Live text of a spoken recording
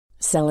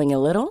Selling a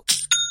little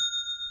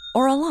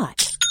or a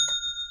lot?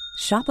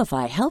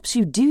 Shopify helps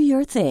you do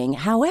your thing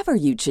however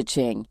you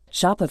cha-ching.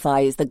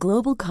 Shopify is the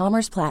global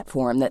commerce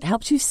platform that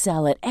helps you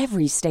sell at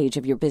every stage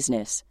of your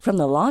business. From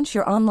the launch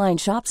your online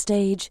shop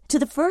stage to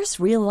the first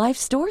real-life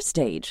store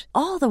stage,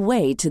 all the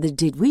way to the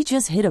did we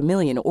just hit a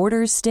million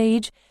orders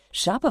stage.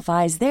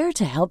 Shopify is there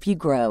to help you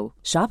grow.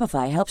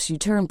 Shopify helps you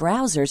turn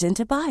browsers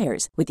into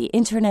buyers with the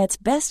internet's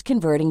best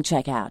converting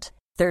checkout.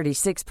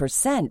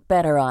 36%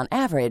 better on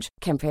average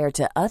compared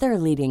to other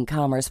leading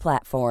commerce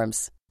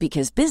platforms.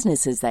 Because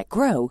businesses that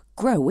grow,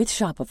 grow with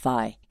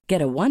Shopify.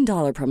 Get a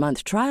 $1 per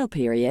month trial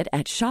period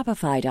at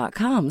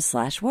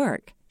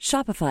shopify.com/work.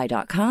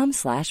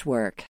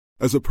 Shopify.com/work.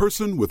 As a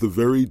person with a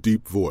very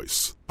deep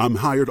voice, I'm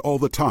hired all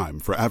the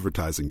time for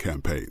advertising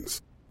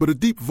campaigns. But a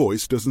deep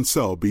voice doesn't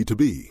sell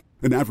B2B.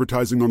 And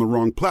advertising on the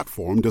wrong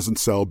platform doesn't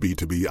sell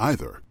B2B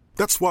either.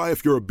 That's why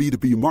if you're a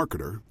B2B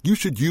marketer, you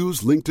should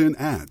use LinkedIn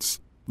ads.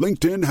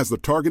 LinkedIn has the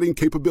targeting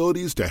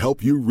capabilities to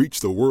help you reach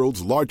the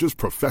world's largest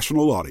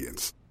professional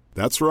audience.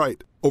 That's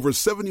right. Over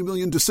 70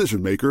 million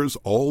decision makers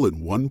all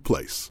in one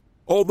place.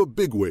 All the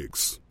big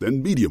wigs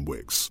and medium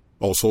wigs.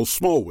 Also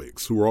small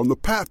wigs who are on the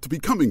path to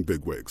becoming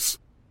big wigs.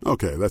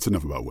 Okay, that's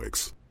enough about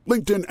wigs.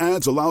 LinkedIn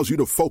ads allows you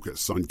to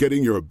focus on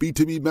getting your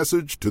B2B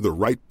message to the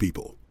right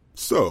people.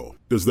 So,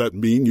 does that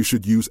mean you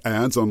should use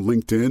ads on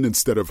LinkedIn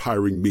instead of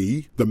hiring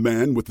me, the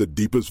man with the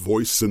deepest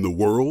voice in the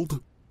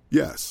world?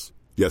 Yes.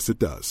 Yes, it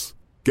does.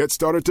 Get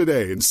started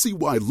today and see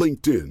why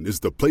LinkedIn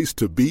is the place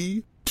to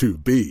be to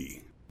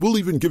be. We'll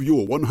even give you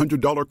a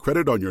 $100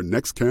 credit on your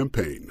next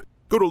campaign.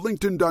 Go to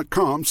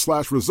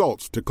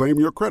linkedin.com/results to claim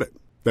your credit.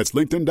 That's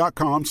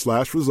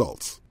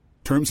linkedin.com/results.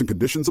 Terms and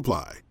conditions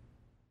apply.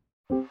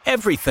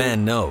 Every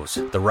fan knows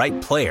the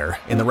right player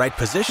in the right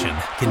position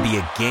can be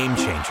a game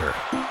changer.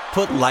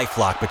 Put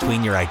LifeLock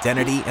between your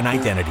identity and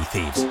identity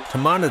thieves to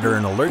monitor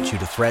and alert you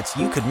to threats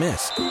you could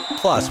miss.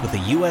 Plus, with a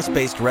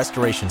U.S.-based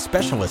restoration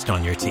specialist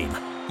on your team,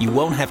 you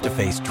won't have to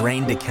face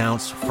drained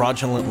accounts,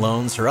 fraudulent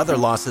loans, or other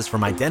losses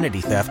from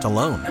identity theft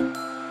alone.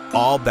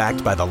 All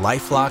backed by the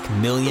LifeLock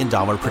 $1 Million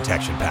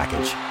Protection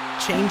Package.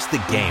 Change the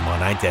game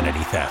on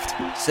identity theft.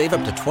 Save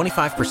up to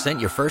 25%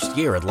 your first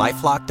year at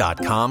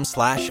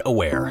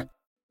LifeLock.com/aware.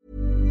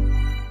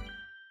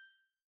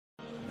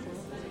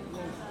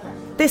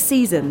 This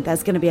season,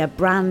 there's going to be a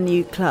brand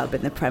new club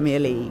in the Premier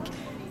League.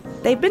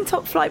 They've been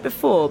top flight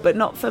before, but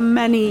not for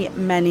many,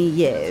 many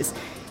years.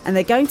 And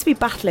they're going to be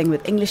battling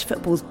with English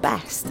football's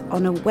best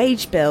on a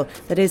wage bill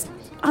that is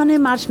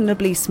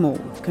unimaginably small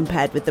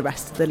compared with the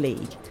rest of the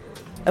league.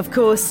 Of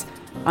course,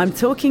 I'm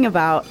talking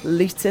about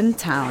Luton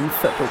Town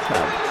Football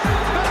Club. The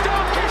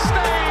darkest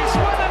days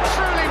well and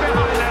truly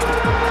behind them.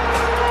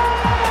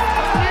 A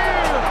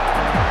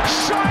new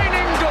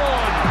shining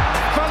dawn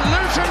for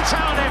Luton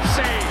Town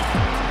FC.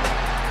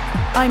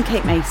 I'm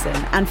Kate Mason,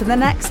 and for the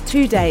next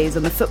 2 days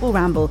on the Football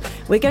Ramble,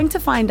 we're going to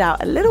find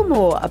out a little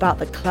more about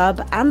the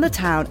club and the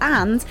town,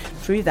 and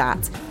through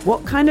that,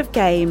 what kind of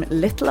game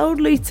little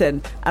old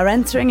Luton are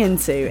entering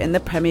into in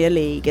the Premier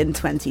League in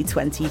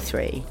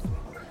 2023.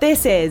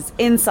 This is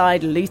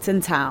Inside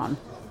Luton Town,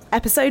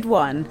 Episode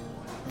 1,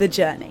 The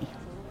Journey.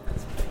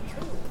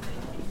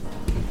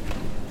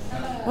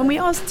 When we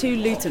asked two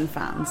Luton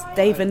fans,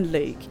 Dave and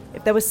Luke,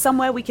 if there was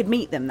somewhere we could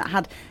meet them that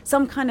had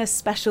some kind of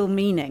special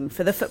meaning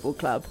for the football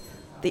club,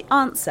 the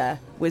answer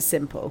was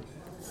simple: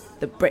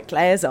 the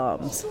Bricklayers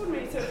Arms.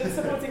 We've been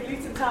supporting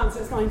Luton Town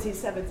since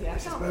 1970. I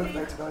can't believe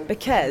it.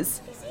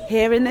 Because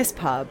here in this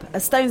pub, a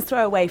stone's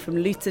throw away from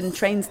Luton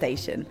train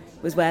station,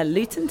 was where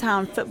Luton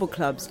Town Football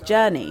Club's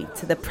journey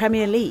to the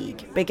Premier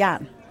League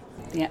began.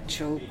 The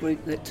actual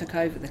group that took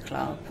over the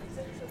club,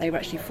 they were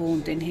actually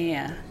formed in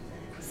here,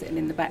 sitting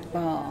in the back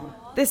bar.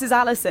 This is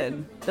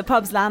Alison, the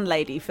pub's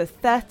landlady for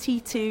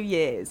 32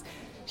 years.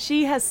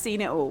 She has seen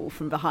it all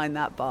from behind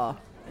that bar.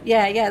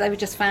 Yeah, they were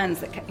just fans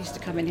that used to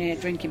come in here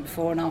drinking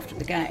before and after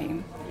the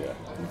game. Yeah.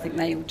 I think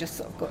they all just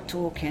sort of got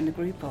talking, a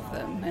group of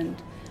them,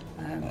 and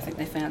I think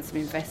they found some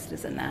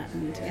investors in that,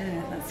 and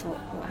yeah, that's what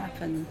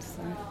happened.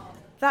 So.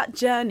 That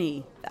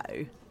journey,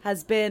 though,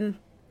 has been,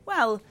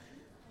 well,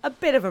 a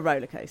bit of a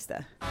roller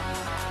coaster.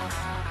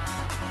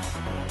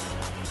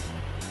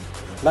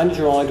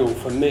 Manager Idol,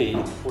 for me,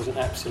 was an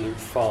absolute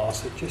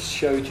farce. It just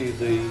showed you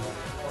the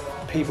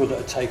people that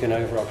had taken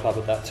over our club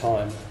at that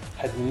time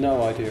had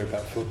no idea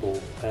about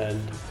football, and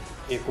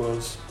it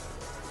was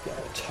a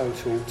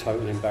total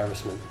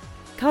embarrassment.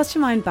 Cast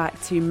your mind back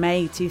to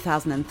May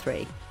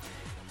 2003.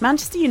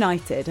 Manchester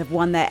United have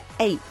won their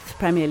 8th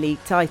Premier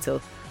League title.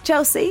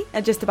 Chelsea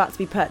are just about to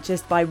be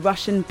purchased by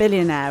Russian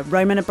billionaire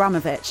Roman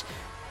Abramovich.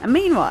 And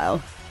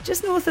meanwhile,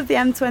 just north of the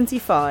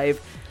M25,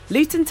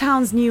 Luton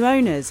Town's new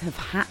owners have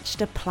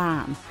hatched a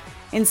plan,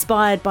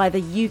 inspired by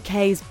the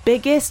UK's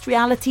biggest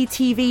reality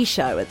TV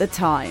show at the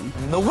time.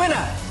 The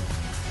winner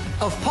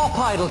of Pop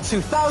Idol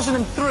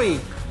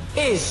 2003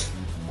 is...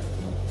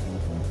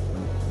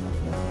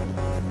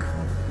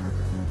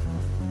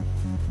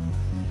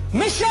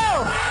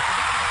 Michelle!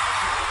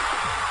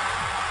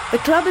 The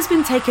club has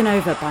been taken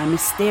over by a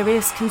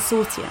mysterious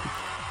consortium.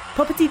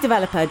 property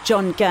developer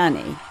John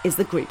Gurney is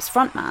the group's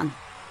frontman.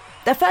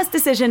 Their first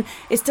decision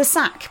is to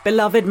sack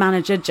beloved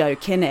manager Joe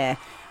Kinnear.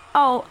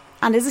 Oh,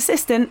 and his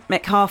assistant,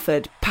 Mick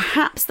Harford,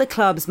 perhaps the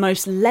club's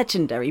most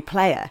legendary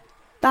player.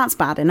 That's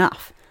bad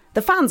enough.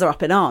 The fans are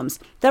up in arms.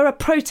 There are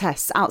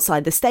protests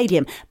outside the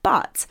stadium.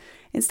 But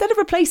instead of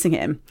replacing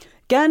him,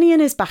 Gurney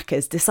and his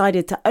backers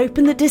decided to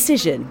open the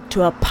decision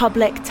to a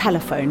public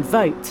telephone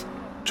vote.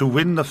 To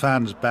win the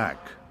fans back,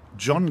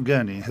 John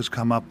Gurney has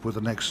come up with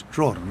an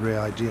extraordinary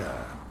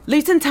idea.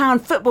 Luton Town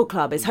Football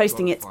Club is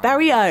hosting its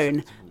very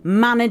own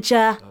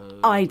Manager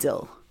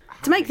Idol.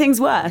 To make things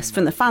worse,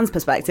 from the fans'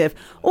 perspective,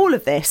 all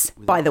of this,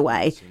 by the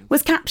way,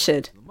 was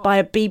captured by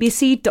a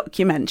BBC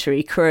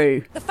documentary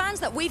crew. The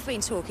fans that we've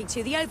been talking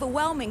to, the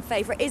overwhelming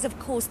favourite is, of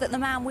course, that the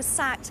man was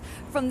sacked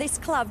from this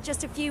club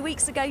just a few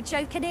weeks ago,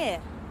 Joe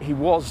Kinnear. He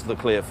was the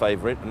clear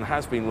favourite and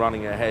has been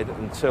running ahead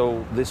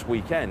until this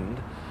weekend.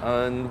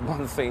 And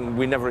one thing,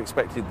 we never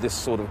expected this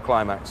sort of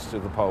climax to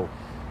the poll.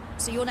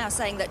 So you're now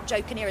saying that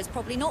Joe Kinnear is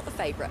probably not the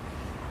favourite?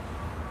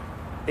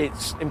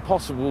 It's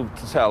impossible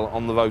to tell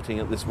on the voting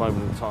at this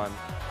moment in time.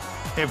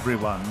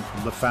 Everyone,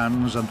 from the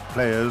fans and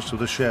players to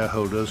the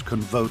shareholders, can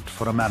vote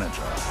for a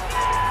manager.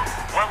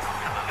 Welcome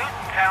to the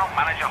Luton Town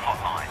Manager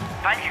Hotline.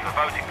 Thank you for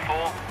voting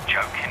for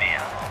Joe Kinnear.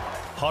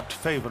 Hot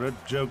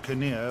favourite Joe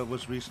Kinnear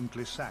was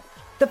recently sacked.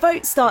 The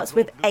vote starts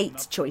with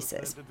 8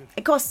 choices.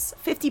 It costs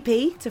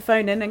 50p to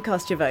phone in and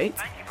cast your vote.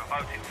 Thank you for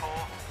voting for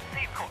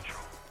Steve Cottrell.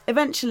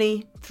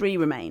 Eventually, 3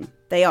 remain.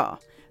 They are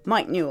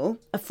Mike Newell,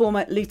 a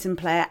former Luton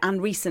player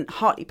and recent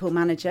Hartlepool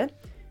manager,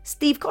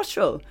 Steve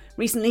Cottrell,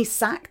 recently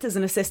sacked as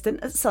an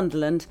assistant at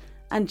Sunderland,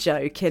 and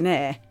Joe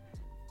Kinnear.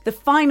 The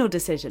final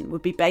decision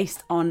would be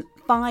based on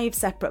 5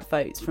 separate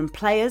votes from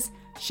players,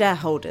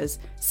 shareholders,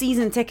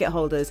 season ticket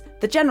holders,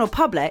 the general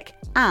public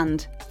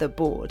and the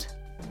board.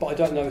 But I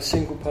don't know a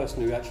single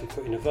person who actually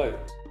put in a vote.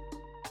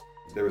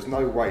 There was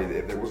no way that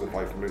if there was a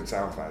vote from Luton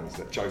Town fans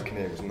that Joe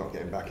Kinnear was not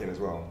getting back in as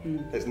well.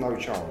 There's no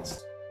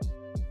chance.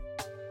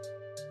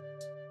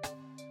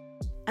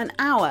 An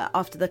hour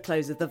after the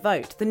close of the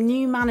vote, the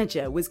new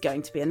manager was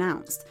going to be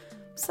announced.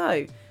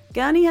 So,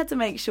 Gurney had to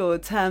make sure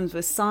terms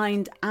were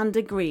signed and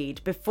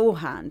agreed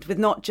beforehand with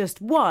not just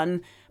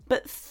 1,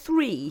 but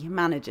 3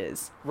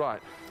 managers.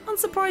 Right.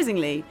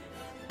 Unsurprisingly,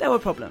 there were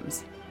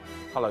problems.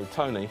 Hello,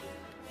 Tony.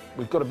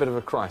 We've got a bit of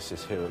a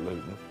crisis here at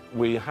Luton.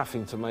 We're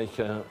having to make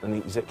an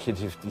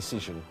executive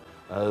decision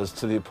as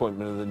to the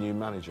appointment of the new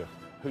manager.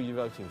 Who are you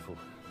voting for?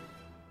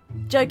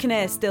 Joe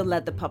Kinnear still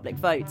led the public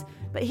vote,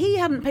 but he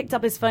hadn't picked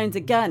up his phone to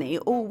Gurney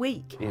all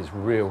week. There's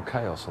real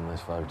chaos on this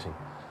voting.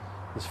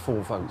 There's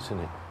 4 votes in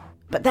it.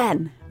 But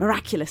then,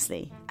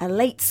 miraculously, a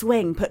late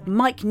swing put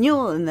Mike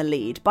Newell in the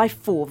lead by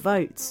 4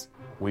 votes.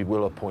 We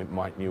will appoint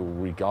Mike Newell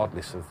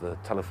regardless of the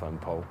telephone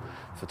poll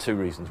for 2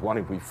 reasons. One,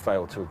 if we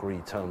fail to agree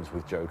terms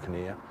with Joe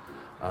Kinnear.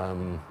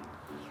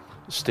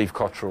 Steve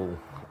Cottrell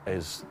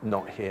is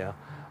not here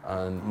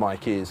and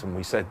Mike is, and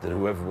we said that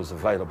whoever was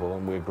available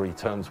and we agreed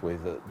terms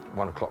with at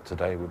 1 o'clock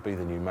today would be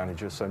the new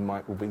manager, so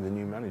Mike will be the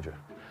new manager.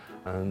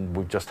 And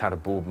we've just had a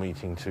board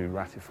meeting to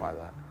ratify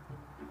that.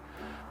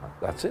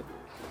 That's it.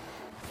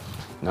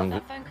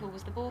 That phone call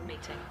was the board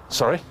meeting?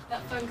 Sorry?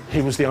 That phone call.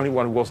 He was the only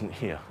one who wasn't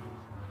here.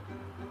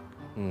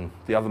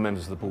 The other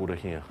members of the board are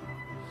here.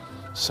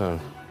 So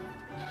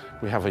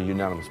we have a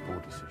unanimous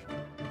board decision.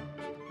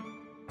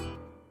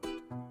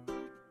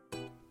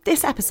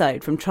 This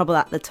episode from Trouble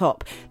at the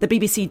Top, the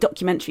BBC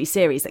documentary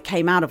series that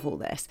came out of all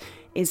this,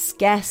 is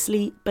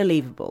scarcely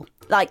believable.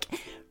 Like,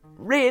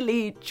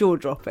 really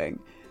jaw-dropping.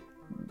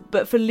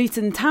 But for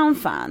Luton Town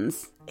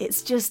fans,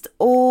 it's just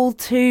all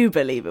too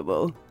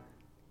believable.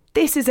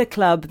 This is a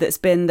club that's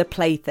been the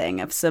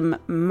plaything of some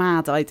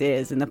mad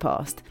ideas in the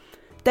past.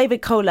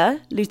 David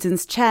Kohler,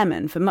 Luton's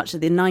chairman for much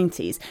of the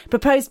 90s,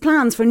 proposed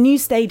plans for a new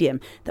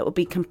stadium that would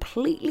be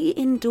completely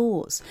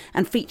indoors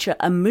and feature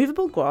a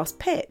movable grass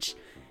pitch.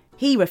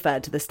 He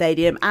referred to the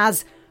stadium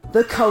as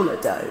the Kohler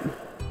Dome.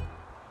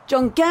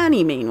 John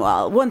Gurney,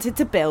 meanwhile, wanted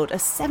to build a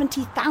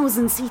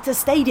 70,000-seater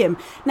stadium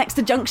next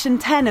to Junction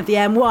 10 of the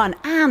M1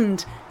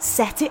 and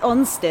set it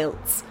on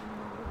stilts,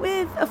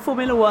 with a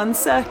Formula One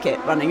circuit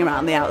running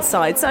around the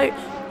outside. So,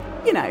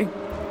 you know,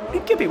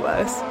 it could be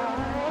worse.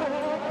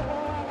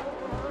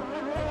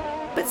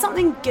 But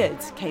something good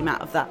came out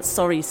of that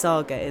sorry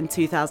saga in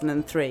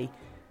 2003.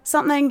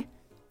 Something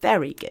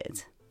very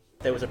good.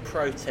 There was a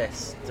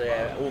protest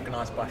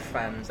organised by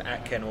fans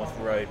at Kenilworth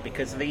Road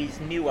because these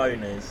new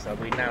owners,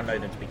 we now know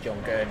them to be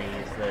John Gurney,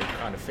 is the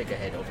kind of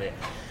figurehead of it,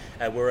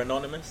 were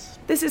anonymous.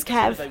 This is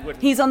Kev.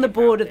 He's on the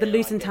board of the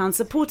Luton Town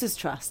Supporters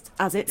Trust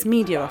as its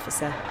media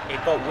officer.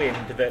 It got wind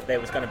that there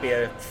was going to be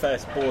a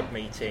first board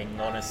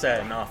meeting on a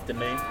certain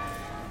afternoon.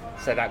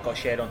 So that got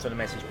shared onto the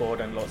message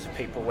board and lots of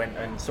people went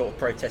and sort of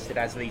protested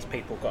as these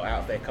people got out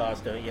of their cars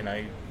to, you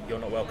know, you're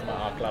not welcome at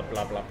our club,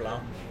 blah, blah,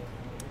 blah.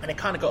 And it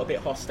kind of got a bit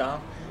hostile,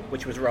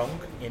 which was wrong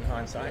in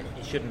hindsight.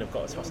 It shouldn't have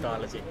got as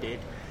hostile as it did.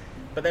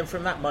 But then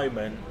from that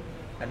moment,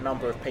 a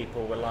number of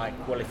people were like,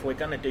 well, if we're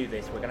going to do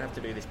this, we're going to have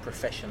to do this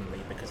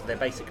professionally because they're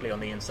basically on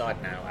the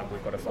inside now and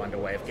we've got to find a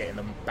way of getting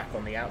them back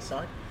on the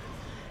outside.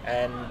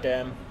 And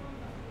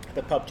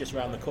the pub just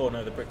around the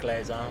corner, the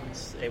Bricklayers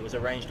Arms, it was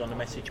arranged on the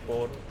message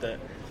board that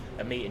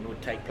a meeting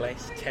would take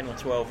place. 10 or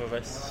 12 of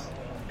us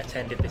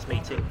attended this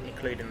meeting,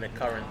 including the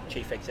current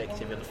chief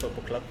executive of the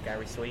football club,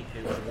 Gary Sweet,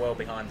 who was well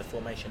behind the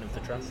formation of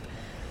the trust.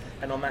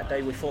 And on that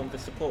day we formed the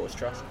Supporters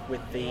Trust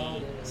with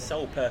the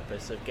sole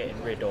purpose of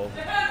getting rid of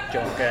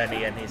John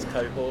Gurney and his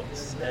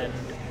cohorts, and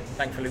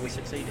thankfully we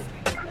succeeded.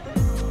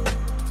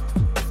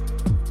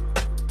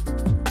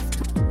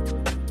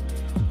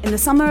 In the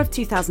summer of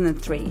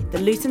 2003, the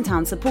Luton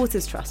Town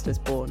Supporters Trust was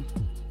born.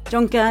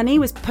 John Gurney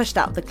was pushed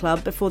out of the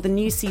club before the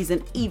new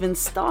season even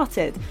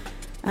started.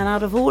 And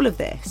out of all of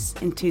this,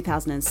 in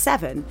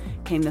 2007,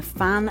 came the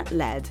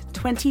fan-led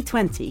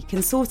 2020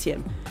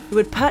 consortium, who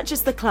would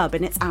purchase the club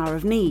in its hour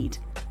of need.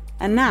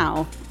 And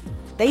now,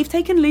 they've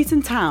taken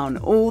Luton Town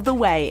all the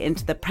way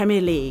into the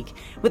Premier League,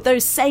 with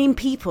those same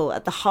people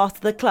at the heart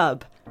of the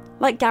club,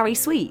 like Gary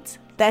Sweet,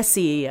 their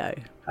CEO.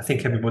 I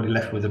think everybody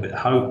left with a bit of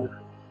hope.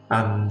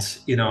 And,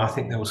 I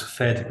think there was a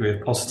fair degree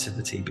of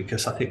positivity,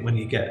 because I think when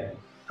you get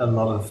a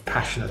lot of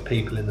passionate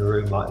people in the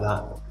room like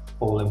that,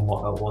 all in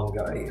one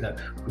go,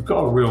 we've got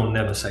a real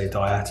never say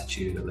die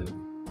attitude at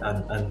them.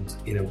 And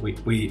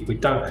we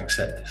don't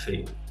accept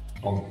defeat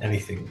on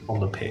anything on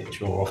the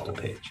pitch or off the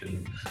pitch.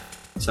 And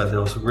so there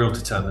was a real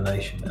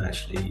determination that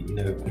actually,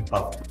 the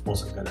club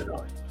wasn't going to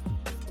die.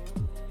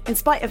 In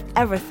spite of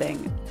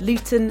everything,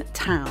 Luton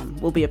Town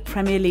will be a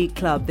Premier League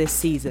club this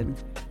season.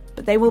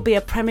 But they will be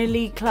a Premier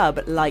League club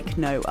like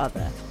no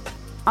other.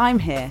 I'm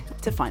here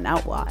to find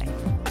out why.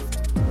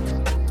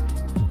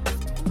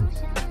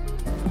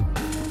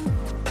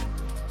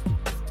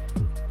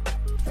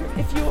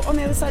 If you're on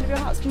the other side of your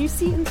house, can you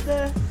see into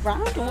the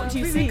ground, or what do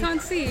you see? We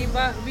can't see,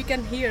 but we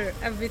can hear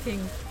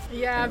everything.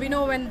 Yeah, we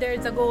know when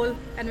there's a goal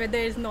and when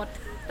there is not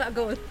a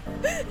goal.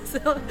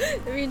 So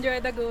we enjoy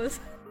the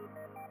goals.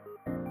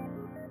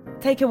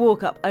 Take a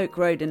walk up Oak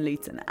Road in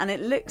Luton, and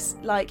it looks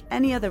like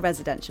any other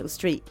residential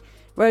street.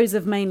 Rows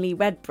of mainly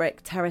red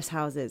brick terrace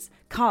houses,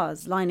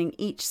 cars lining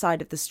each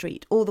side of the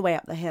street all the way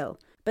up the hill.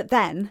 But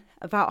then,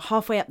 about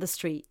halfway up the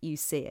street, you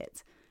see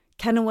it.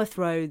 Kenilworth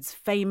Road's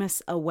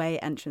famous away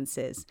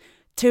entrances.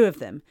 2 of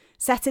them,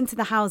 set into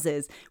the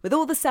houses with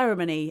all the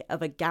ceremony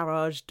of a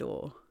garage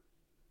door.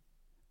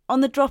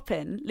 On the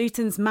drop-in,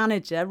 Luton's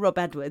manager, Rob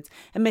Edwards,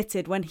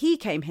 admitted when he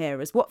came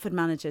here as Watford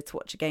manager to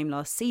watch a game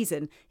last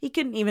season, he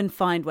couldn't even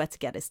find where to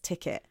get his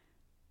ticket.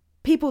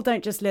 People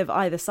don't just live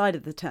either side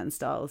of the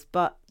turnstiles,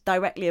 but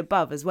directly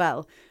above as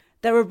well.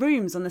 There are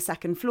rooms on the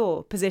second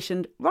floor,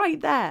 positioned right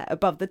there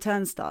above the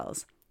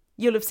turnstiles.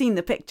 You'll have seen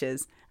the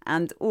pictures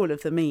and all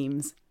of the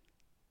memes.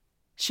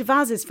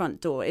 Shavaz's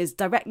front door is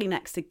directly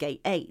next to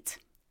Gate 8.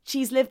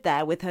 She's lived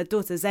there with her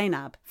daughter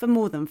Zainab for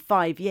more than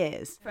 5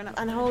 years.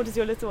 And how old is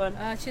your little one?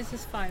 She's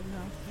just 5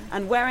 now.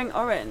 And wearing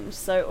orange,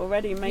 so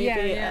already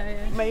maybe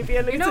maybe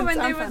a Luton when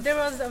fan. there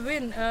was a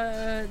win,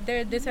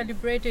 they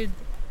celebrated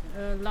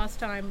last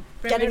time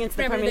getting into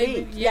the Premier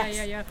League.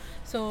 Yeah.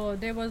 So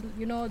there was,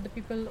 the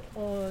people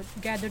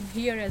gathered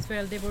here as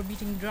well. They were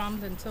beating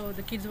drums, and so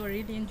the kids were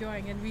really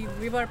enjoying. And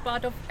we were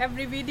part of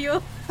every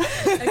video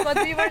because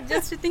we were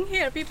just sitting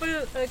here. People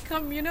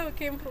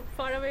came from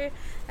far away,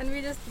 and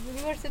we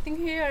were sitting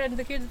here, and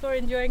the kids were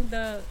enjoying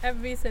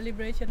every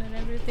celebration and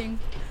everything.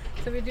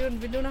 So we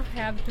do not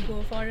have to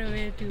go far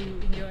away to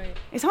enjoy it.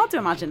 It's hard to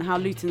imagine how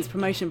Luton's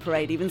promotion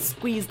parade even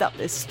squeezed up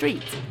this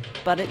street,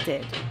 but it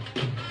did.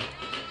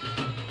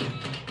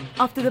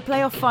 After the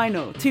playoff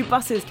final, 2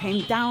 buses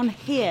came down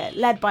here,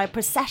 led by a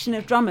procession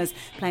of drummers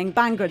playing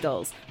Bhangra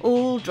dolls,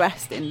 all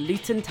dressed in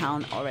Luton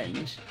Town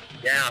orange.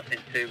 Yeah, I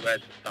think 2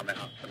 words would sum it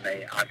up for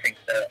me. I think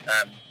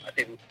that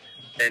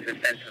there's a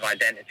sense of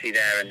identity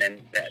there, and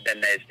then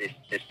there's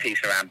this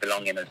piece around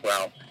belonging as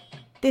well.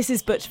 This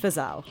is Butch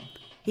Fazal.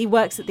 He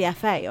works at the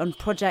FA on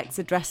projects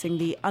addressing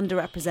the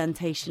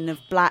underrepresentation of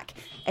black,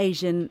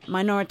 Asian,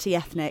 minority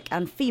ethnic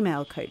and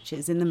female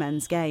coaches in the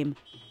men's game.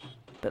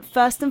 But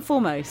first and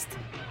foremost,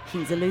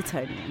 he's a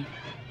Lutonian.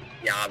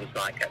 Yeah, I was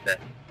at the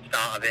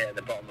start of it, at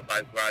the bottom of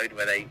Oak Road,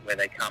 where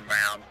they come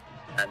round,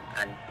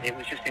 and it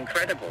was just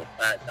incredible.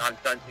 I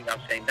don't think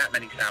I've seen that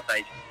many South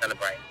Asians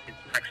celebrating since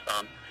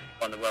Pakistan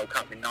won the World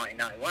Cup in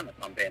 1991, if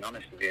I'm being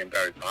honest with you, in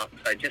Bury Park.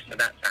 So just for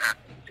that to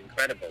happen, it's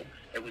incredible.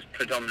 It was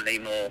predominantly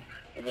more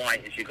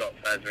white as you got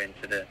further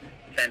into the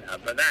centre,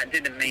 but that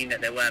didn't mean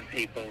that there weren't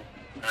people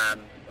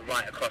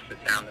right across the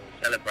town that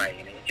were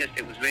celebrating.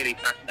 It was really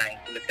fascinating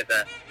to look at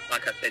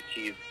like I said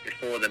to you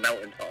before, the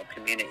melting pot of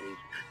communities,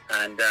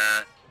 and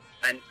that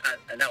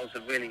was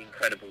a really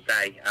incredible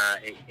day.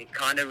 It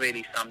kind of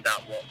really summed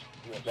up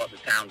what the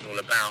town's all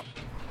about.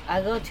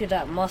 I go to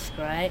that mosque,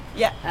 right?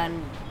 Yeah.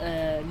 And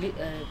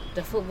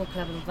the football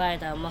club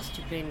invited our mosque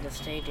to be in the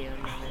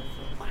stadium.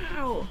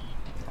 Wow.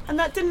 And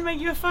that didn't make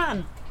you a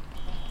fan?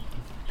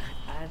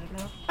 I don't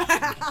know.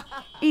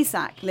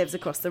 Isak lives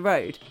across the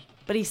road,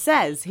 but he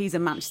says he's a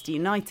Manchester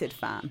United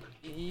fan.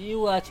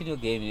 You watched a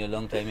game a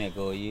long time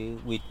ago.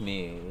 You with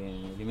me.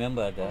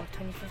 Remember that?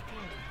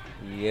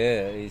 2015.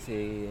 Yeah, it's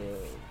a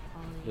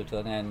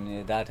Luton,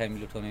 and that time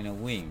Luton in a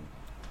wing.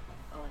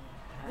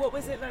 What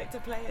was it like to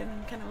play in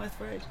Kenilworth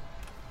Road?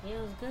 Yeah,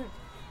 it was good.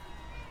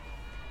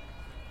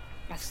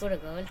 I scored a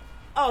goal.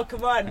 Oh,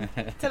 come on.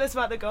 Tell us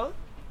about the goal.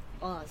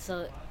 Oh,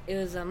 so it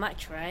was a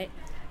match, right?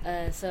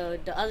 So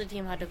the other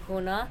team had a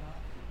corner.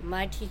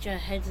 My teacher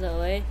heads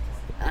away,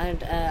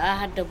 and I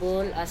had the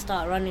ball. I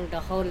start running the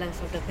whole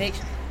length of the pitch.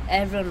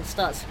 Everyone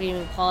starts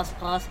screaming, pass,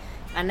 pass.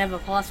 I never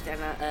passed it,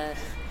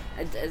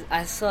 and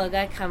I saw a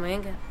guy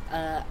coming.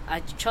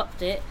 I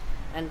chopped it,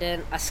 and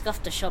then I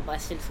scuffed the shot, but I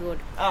still scored.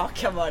 Oh,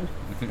 come on.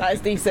 That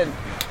is decent.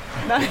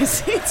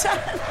 Nicely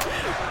done.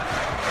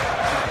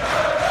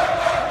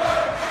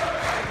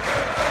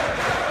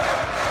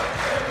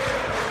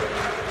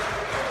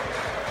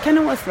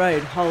 Kenilworth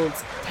Road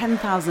holds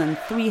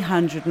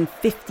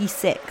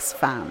 10,356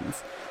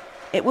 fans.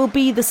 It will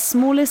be the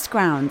smallest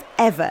ground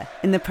ever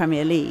in the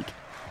Premier League,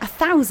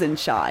 1,000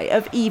 shy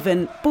of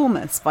even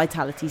Bournemouth's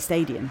Vitality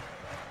Stadium.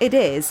 It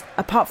is,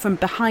 apart from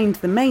behind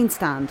the main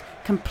stand,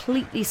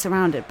 completely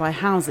surrounded by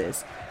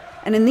houses.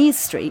 And in these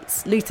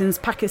streets, Luton's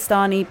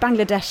Pakistani,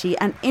 Bangladeshi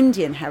and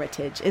Indian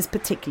heritage is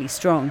particularly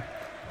strong.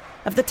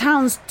 Of the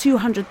town's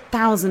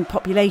 200,000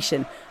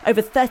 population,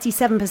 over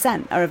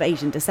 37% are of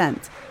Asian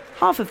descent.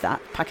 Half of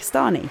that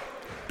Pakistani.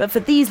 But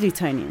for these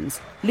Lutonians,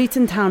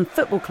 Luton Town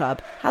Football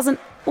Club hasn't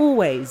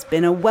always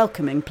been a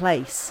welcoming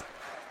place.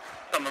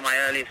 Some of my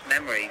earliest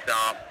memories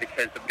are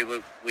because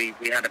we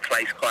had a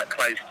place quite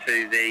close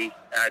to the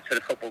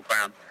football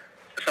ground.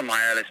 Some of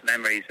my earliest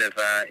memories of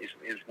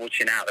is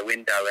watching out the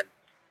window and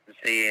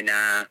seeing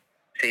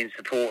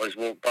supporters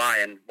walk by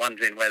and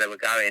wondering where they were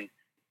going.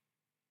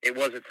 It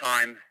was a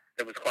time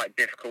that was quite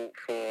difficult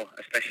for,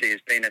 especially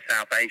as being a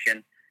South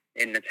Asian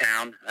in the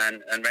town,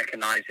 and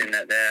recognising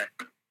that there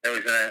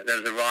was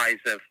a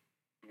rise of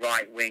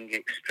right-wing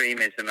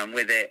extremism, and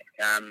with it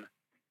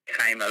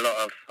came a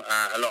lot of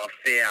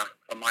fear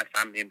from my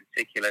family in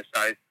particular.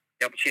 So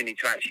the opportunity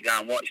to actually go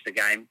and watch the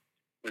game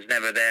was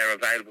never there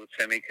available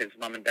to me because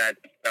Mum and Dad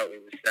felt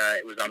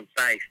it was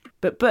unsafe.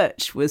 But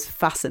Butch was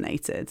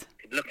fascinated.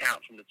 I could look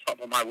out from the top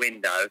of my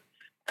window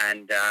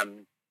and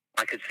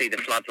I could see the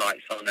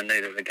floodlights on and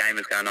knew that the game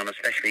was going on,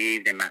 especially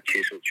evening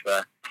matches, which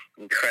were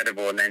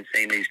incredible. And then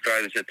seeing these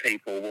droves of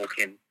people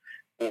walking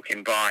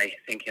by,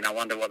 thinking, I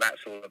wonder what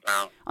that's all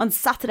about. On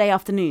Saturday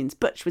afternoons,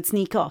 Butch would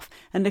sneak off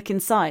and look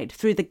inside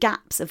through the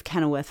gaps of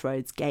Kenilworth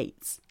Road's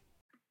gates.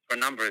 For a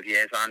number of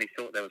years, I only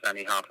thought there was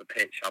only half a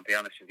pitch, I'll be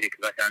honest with you,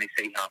 because I could only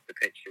see half the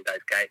pitch through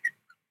those gates.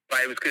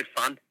 But it was good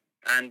fun.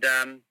 And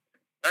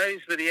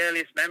those were the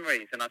earliest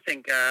memories. And I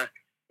think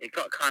it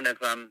got kind of,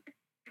 I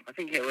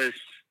think it was,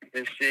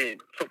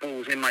 football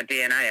was in my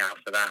DNA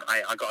after that.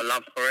 I got a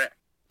love for it.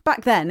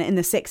 Back then, in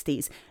the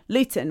 60s,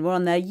 Luton were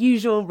on their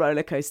usual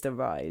roller coaster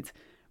ride.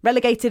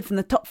 Relegated from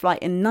the top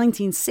flight in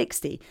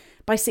 1960,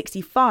 by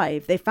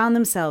 65 they found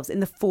themselves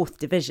in the 4th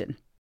division.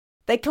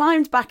 They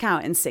climbed back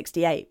out in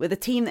 68 with a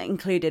team that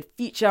included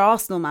future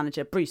Arsenal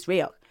manager Bruce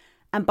Rioch,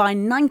 and by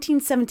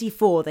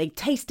 1974 they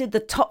tasted the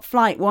top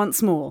flight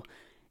once more,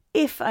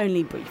 if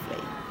only briefly.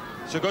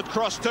 It's a good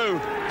cross too.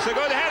 It's a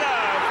good header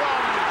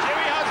from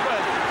Jimmy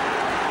Husband.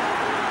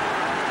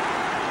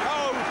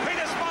 Oh,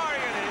 Peter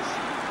Sparring it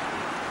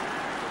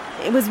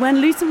is. It was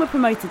when Luton were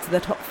promoted to the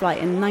top flight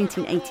in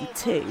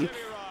 1982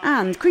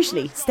 and,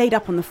 crucially, stayed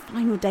up on the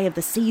final day of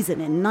the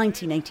season in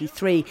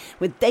 1983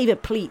 with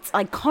David Pleat's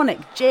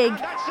iconic jig. And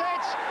that's it.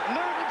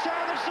 Luton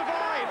Town have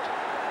survived.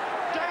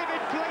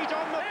 David Pleat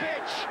on the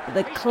pitch.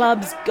 The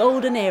club's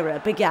golden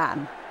era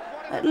began,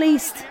 at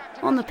least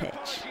on the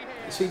pitch.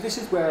 See, this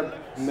is where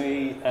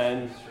me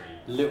and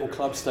little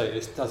club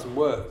status doesn't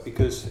work,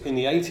 because in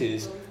the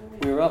 80s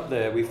we were up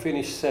there. We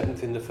finished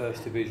 7th in the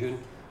 1st division.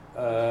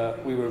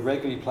 We were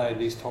regularly playing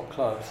these top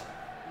clubs,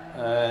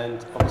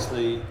 and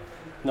obviously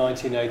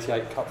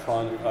 1988 cup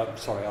final, I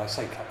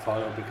say cup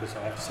final because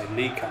I have to say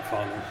league cup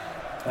final.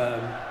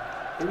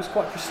 It was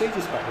quite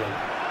prestigious back then.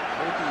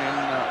 Luton in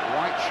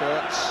white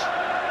shirts,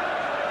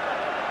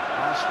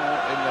 Arsenal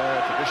in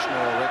their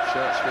traditional red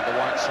shirts with the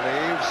white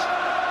sleeves.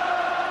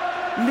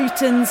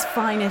 Luton's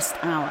finest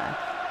hour,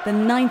 the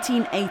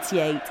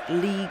 1988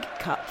 League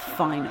Cup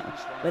final,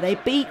 where they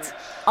beat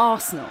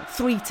Arsenal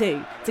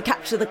 3-2 to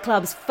capture the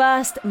club's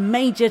first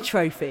major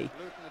trophy.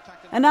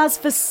 And as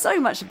for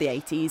so much of the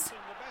 80s,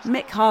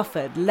 Mick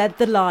Harford led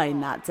the line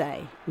that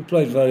day. We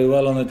played very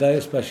well on the day,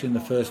 especially in the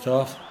first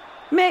half.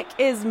 Mick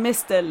is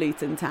Mr.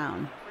 Luton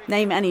Town.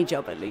 Name any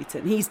job at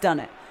Luton, he's done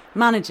it.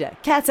 Manager,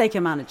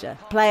 caretaker manager,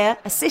 player,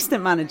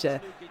 assistant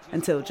manager,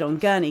 until John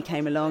Gurney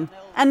came along.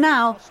 And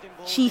now,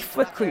 Chief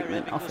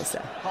Recruitment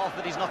Officer.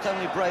 Harford is not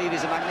only brave,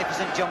 he's a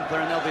magnificent jumper,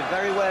 and they'll be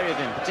very wary of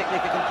him, particularly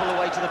if he can pull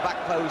away to the back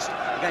post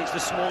against the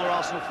smaller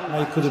Arsenal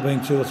fullback. It could have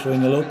been 2 or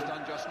 3-0 up.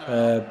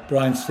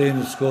 Brian Steen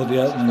has scored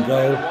the opening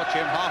goal. Watch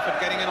him, Harford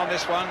getting in on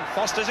this one.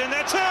 Foster's in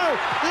there too.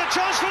 There's a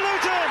chance for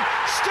Luton.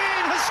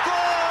 Steen has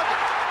scored.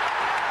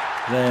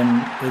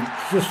 Then it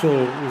was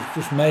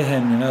just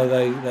mayhem, you know.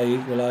 They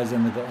equalised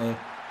and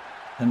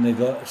they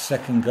got a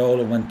second goal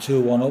and went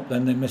 2-1 up.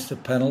 Then they missed a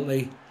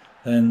penalty,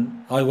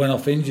 and I went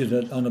off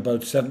injured on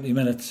about 70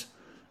 minutes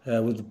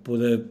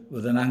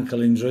with an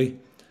ankle injury.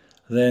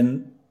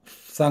 Then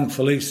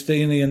thankfully,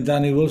 Steenie and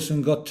Danny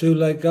Wilson got 2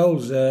 late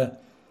goals.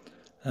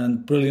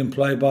 And brilliant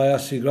play by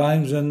Ashley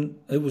Grimes, and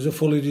it was a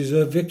fully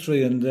deserved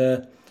victory, and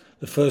the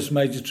first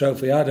major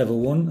trophy I'd ever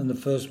won, and the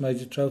first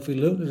major trophy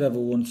Luton had ever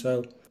won.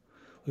 So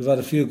we've had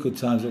a few good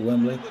times at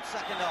Wembley. Good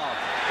second half.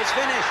 It's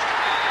finished.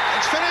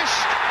 It's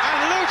finished, and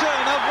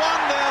Luton have won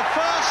their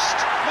first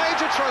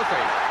major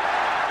trophy.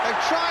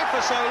 They've tried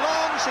for so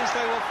long since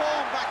they were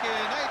formed back in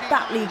 89.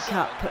 That League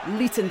Cup put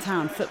Luton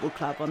Town Football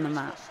Club on the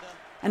map,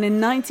 and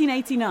in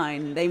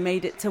 1989 they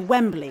made it to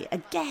Wembley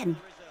again.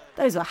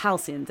 Those were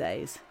halcyon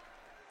days.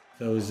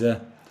 There was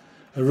a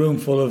room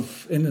full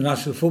of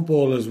international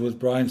footballers with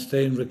Brian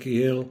Steen,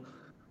 Ricky Hill,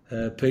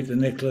 Peter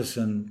Nicholas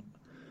and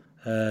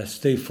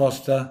Steve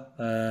Foster.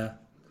 The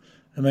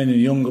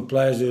younger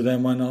players who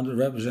then went on to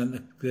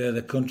represent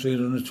the country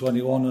at under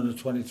 21, under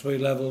 23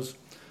 levels.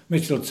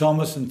 Mitchell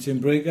Thomas and Tim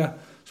Breaker.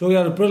 So we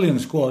had a brilliant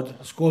squad.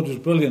 The squad was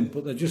brilliant,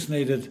 but they just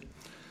needed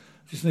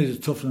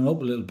toughening up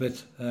a little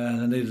bit.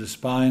 They needed a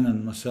spine,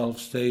 and myself,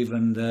 Steve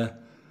and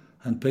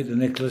Peter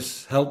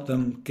Nicholas helped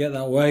them get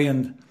that way,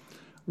 and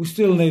we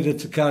still needed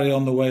to carry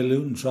on the way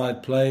Luton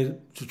tried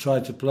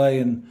to play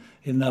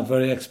in that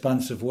very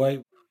expansive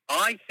way.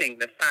 I think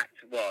the fact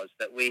was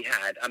that we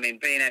had,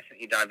 being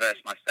ethnically diverse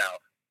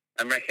myself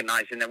and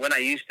recognising that when I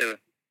used to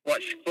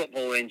watch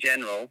football in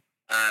general,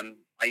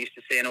 I used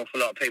to see an awful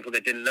lot of people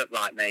that didn't look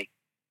like me.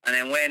 And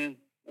then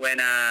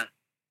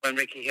when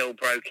Ricky Hill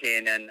broke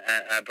in and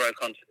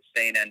broke onto the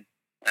scene,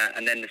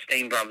 and then the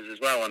Steen brothers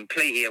as well, and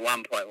Pleaty at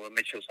one point, where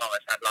Mitchell Thomas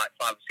had like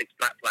 5 or 6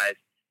 black players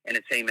in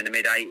a team in the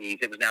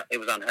mid-80s, it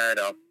was unheard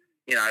of.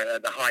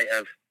 At the height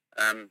of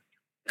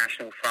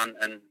National Front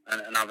and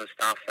other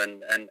stuff,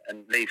 and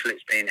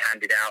leaflets being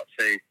handed out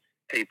to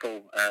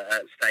people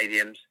at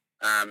stadiums,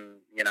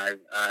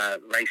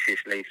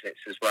 racist leaflets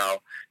as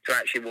well. To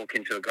actually walk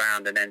into a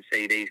ground and then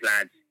see these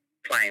lads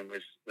playing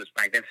was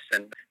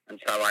magnificent. And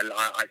so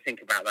I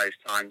think about those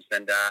times,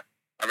 and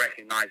I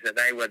recognise that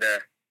they were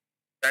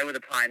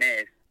the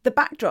pioneers. The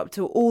backdrop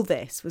to all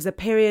this was a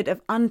period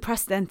of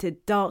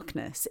unprecedented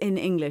darkness in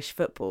English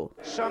football.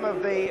 Some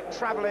of the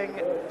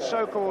travelling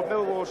so-called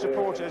Millwall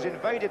supporters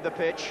invaded the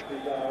pitch,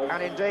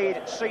 and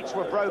indeed seats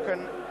were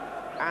broken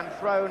and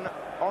thrown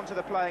onto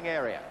the playing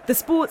area. The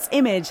sport's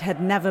image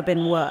had never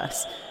been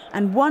worse,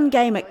 and one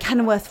game at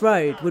Kenilworth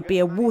Road would be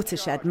a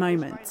watershed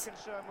moment.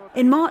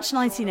 In March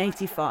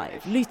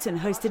 1985, Luton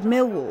hosted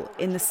Millwall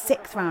in the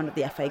 6th round of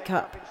the FA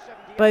Cup.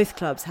 Both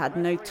clubs had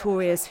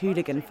notorious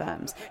hooligan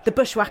firms, the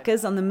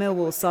Bushwhackers on the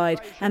Millwall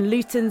side and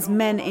Luton's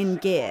Men in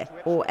Gear,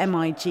 or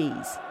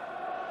MIGs.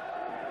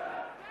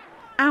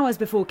 Hours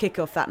before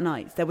kick-off that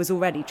night, there was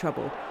already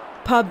trouble.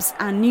 Pubs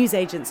and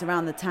newsagents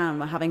around the town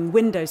were having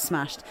windows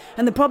smashed,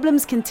 and the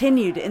problems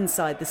continued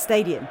inside the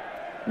stadium.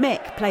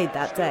 Mick played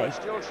that day.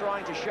 Still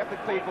trying to shepherd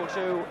people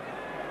to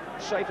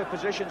safer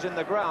positions in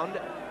the ground.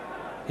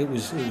 It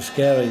was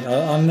scary.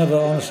 I never,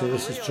 honestly,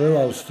 this is true,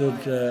 I was stood,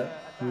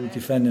 we were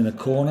defending a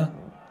corner,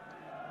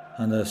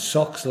 and a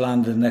sock's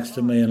landed next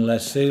to me and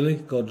Les Seeley.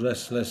 God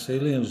rest Les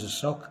Seeley, it was a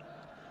sock.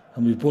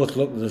 And we both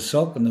looked at the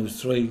sock, and there was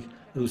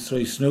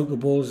three snooker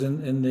balls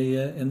in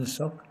the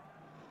sock.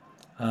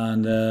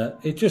 And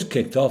it just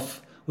kicked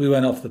off. We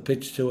went off the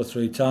pitch 2 or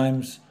 3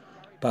 times,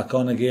 back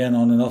on again,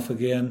 on and off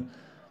again.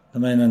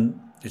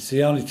 And it's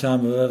the only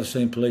time I've ever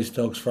seen police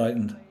dogs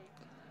frightened.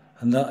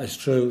 And that is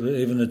true,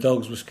 even the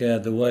dogs were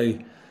scared. The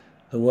way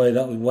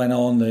that went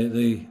on,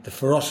 the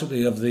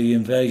ferocity of the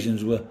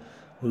invasions were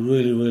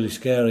really, really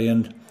scary.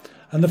 And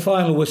the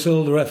final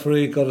whistle, the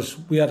referee got us.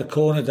 We had a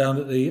corner down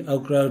at the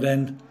Oak Road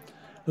end.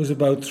 There was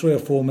about 3 or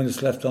 4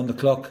 minutes left on the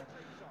clock,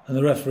 and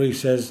the referee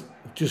says,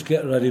 "Just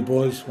get ready,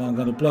 boys. Well, I'm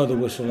going to blow the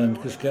whistle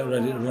and just get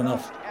ready to run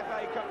off."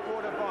 FA Cup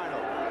quarter-final.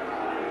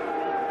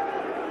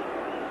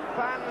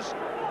 Fans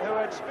who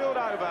had spilled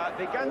over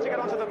began to get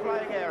onto the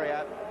playing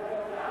area,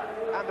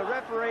 and the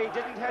referee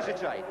didn't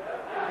hesitate.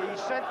 He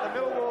sent the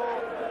Millwall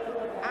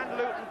and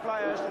Luton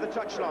players to the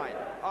touchline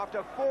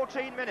after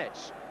 14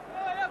 minutes.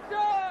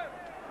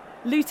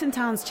 Luton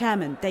Town's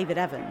chairman, David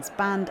Evans,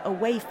 banned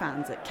away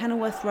fans at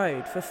Kenilworth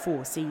Road for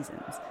 4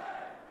 seasons.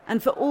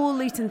 And for all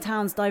Luton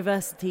Town's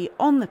diversity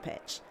on the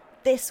pitch,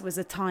 this was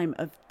a time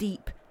of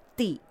deep,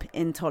 deep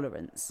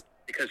intolerance.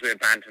 Because we were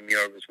banned from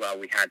Europe as well,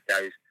 we had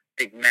those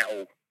big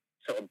metal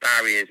sort of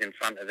barriers in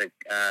front of the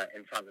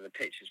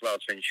pitch as well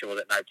to ensure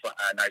that no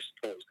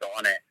supporters got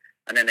on it.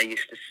 And then they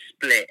used to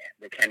split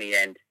the Kenny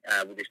end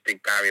with this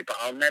big barrier. But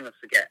I'll never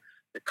forget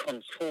the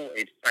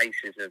contorted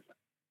faces of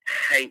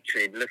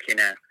hatred looking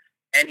at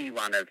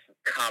anyone of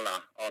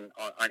colour on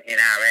in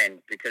our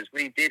end, because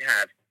we did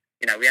have,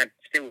 I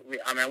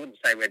wouldn't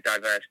say we're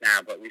diverse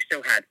now, but we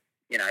still had,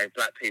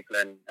 black people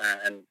and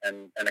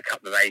a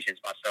couple of Asians,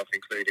 myself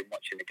included,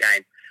 watching the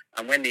game.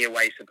 And when the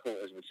away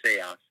supporters would see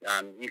us,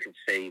 you could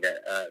see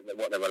that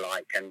what they were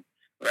like. And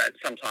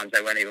sometimes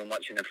they weren't even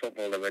watching the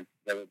football; they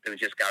were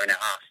just going at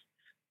us.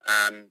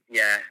 And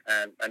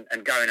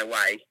going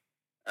away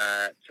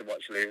to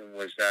watch Luton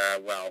was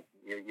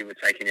you were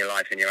taking your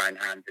life in your own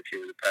hands if you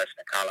were a person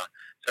of colour.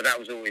 So that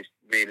was always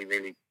really,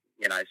 really,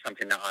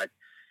 something that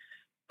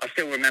I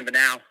still remember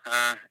now.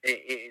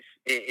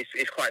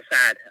 It's quite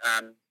sad,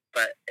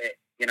 but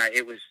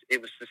it was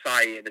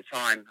society at the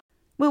time.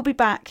 We'll be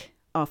back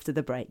after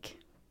the break.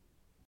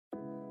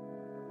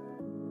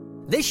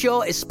 This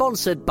show is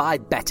sponsored by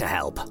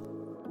BetterHelp.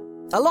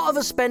 A lot of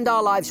us spend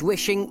our lives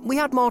wishing we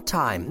had more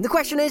time. The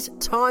question is,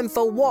 time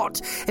for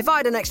what? If I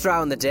had an extra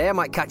hour in the day, I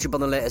might catch up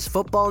on the latest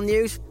football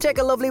news, take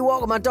a lovely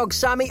walk with my dog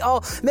Sammy,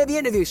 or maybe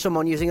interview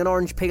someone using an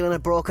orange peel and a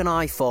broken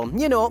iPhone.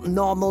 You know,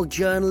 normal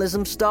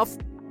journalism stuff.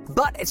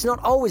 But it's not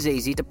always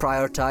easy to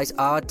prioritise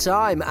our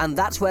time, and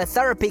that's where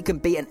therapy can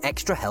be an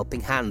extra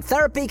helping hand.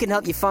 Therapy can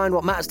help you find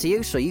what matters to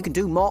you so you can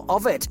do more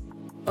of it.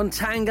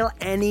 Untangle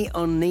any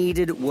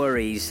unneeded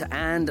worries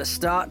and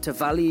start to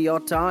value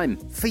your time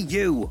for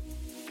you.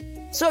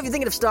 So if you're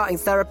thinking of starting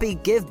therapy,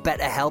 give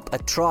BetterHelp a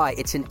try.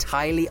 It's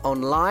entirely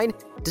online,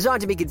 designed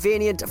to be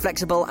convenient,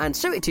 flexible and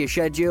suited to your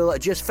schedule.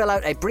 Just fill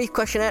out a brief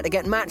questionnaire to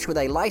get matched with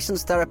a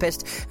licensed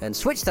therapist and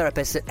switch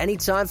therapists at any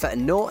time for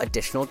no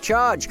additional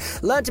charge.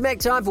 Learn to make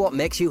time for what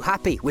makes you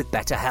happy with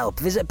BetterHelp.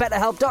 Visit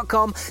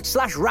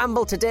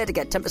betterhelp.com/ramble today to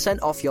get 10%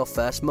 off your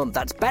first month.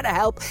 That's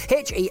BetterHelp,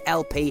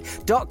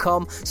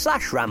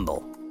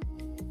 HELP.com/ramble.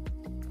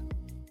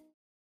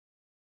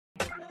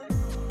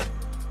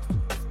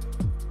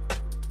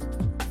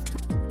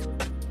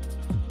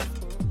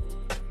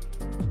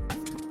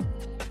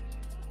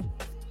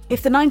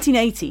 If the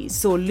 1980s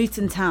saw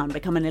Luton Town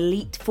become an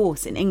elite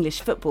force in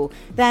English football,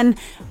 then,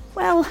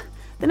 well,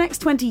 the next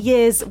 20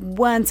 years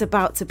weren't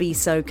about to be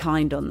so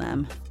kind on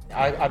them.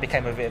 I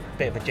became a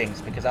bit of a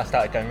jinx because I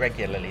started going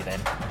regularly then.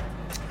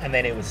 And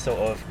then it was sort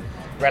of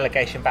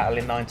relegation battle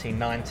in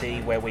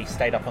 1990 where we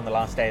stayed up on the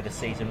last day of the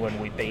season when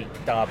we beat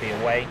Derby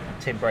away.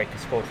 Tim Breaker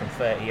scored from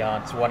 30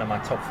 yards, one of my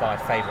top 5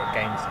 favourite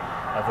games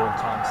of all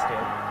time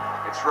still.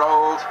 It's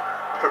rolled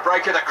for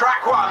Breaker to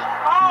crack one.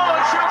 Oh,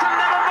 the shot and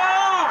never moved!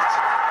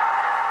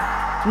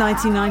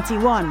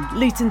 1991,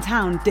 Luton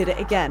Town did it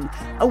again.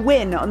 A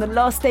win on the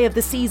last day of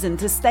the season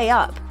to stay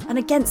up, and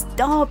against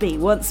Derby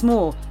once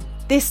more.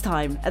 This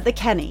time at the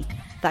Kenny,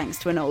 thanks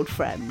to an old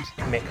friend.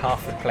 Mick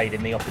Harford played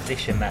in the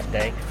opposition that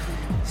day,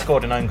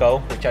 scored an own goal,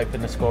 which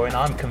opened the scoring.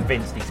 I'm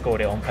convinced he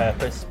scored it on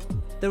purpose.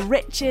 The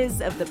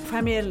riches of the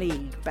Premier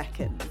League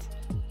beckoned.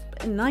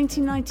 But in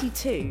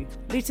 1992,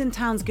 Luton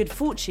Town's good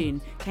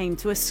fortune came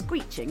to a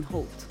screeching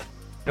halt.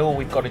 All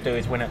we've got to do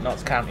is win at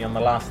Notts County on the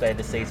last day of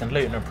the season.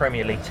 Luton are a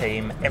Premier League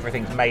team,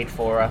 everything's made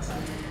for us,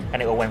 and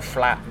it all went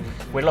flat.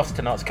 We lost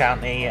to Notts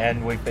County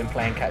and we've been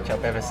playing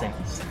catch-up ever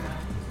since.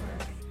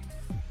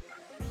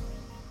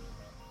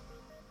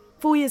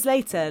 4 years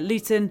later,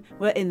 Luton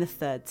were in the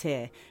third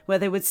tier, where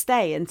they would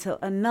stay until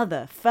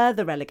another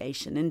further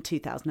relegation in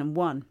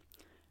 2001.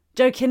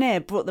 Joe Kinnear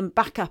brought them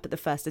back up at the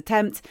first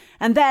attempt,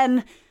 and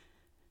then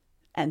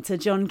enter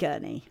John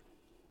Gurney.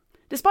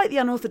 Despite the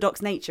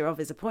unorthodox nature of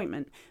his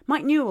appointment,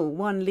 Mike Newell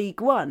won League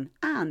One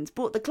and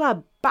brought the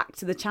club back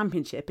to the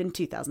Championship in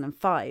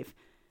 2005.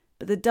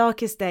 But the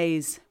darkest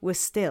days were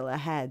still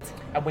ahead.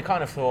 And we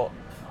kind of thought,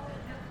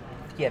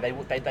 yeah, they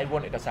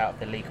wanted us out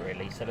of the league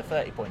really, so the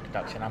 30-point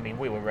deduction, I mean,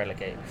 we were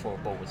relegated before a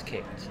ball was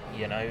kicked,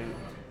 you know.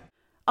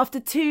 After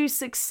 2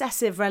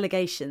 successive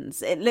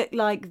relegations, it looked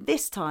like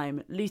this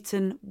time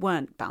Luton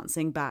weren't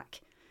bouncing back.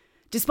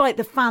 Despite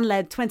the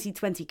fan-led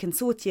 2020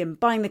 consortium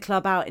buying the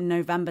club out in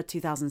November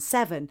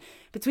 2007,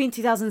 between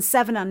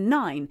 2007 and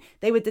 2009,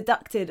 they were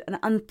deducted an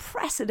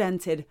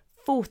unprecedented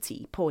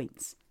 40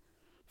 points.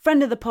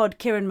 Friend of the pod,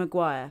 Kieran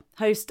Maguire,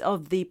 host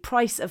of the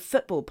Price of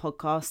Football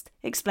podcast,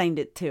 explained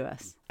it to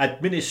us.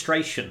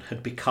 Administration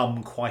had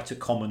become quite a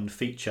common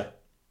feature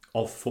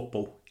of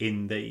football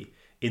in the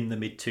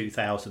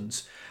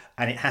mid-2000s,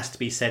 and it has to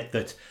be said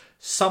that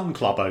some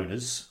club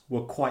owners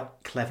were quite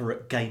clever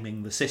at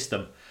gaming the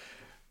system.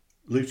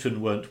 Luton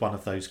weren't one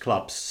of those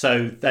clubs.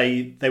 So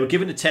they were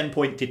given a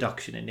 10-point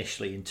deduction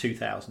initially in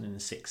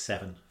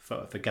 2006-07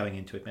 for going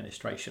into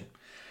administration.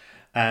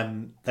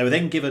 They were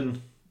then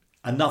given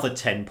another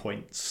 10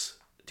 points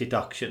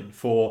deduction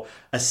for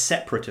a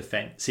separate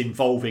offence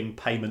involving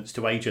payments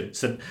to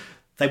agents. And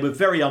they were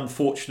very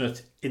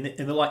unfortunate in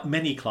the like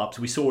many clubs.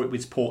 We saw it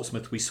with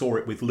Portsmouth, we saw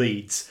it with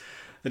Leeds,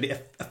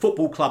 that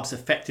football clubs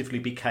effectively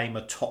became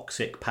a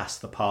toxic pass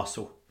the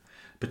parcel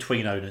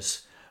between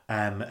owners.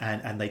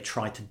 And they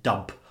tried to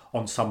dump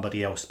on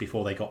somebody else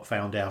before they got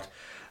found out.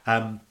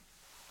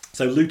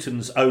 So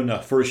Luton's owner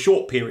for a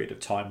short period of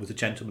time was a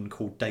gentleman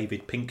called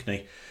David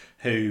Pinkney,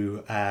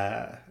 who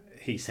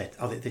he said,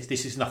 oh,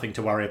 this is nothing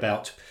to worry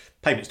about.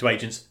 Payments to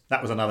agents,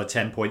 that was another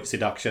 10 points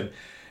deduction.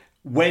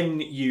 When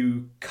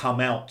you come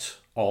out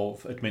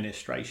of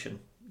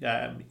administration,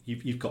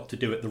 you've got to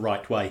do it the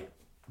right way.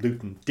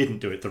 Luton didn't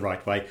do it the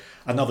right way.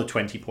 Another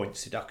 20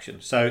 points deduction.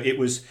 So it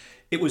was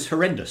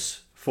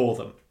horrendous for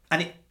them.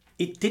 And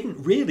it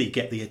didn't really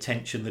get the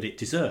attention that it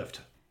deserved.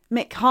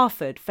 Mick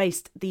Harford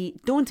faced the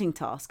daunting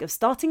task of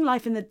starting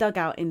life in the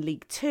dugout in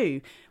League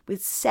Two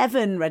with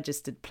 7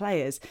 registered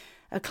players,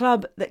 a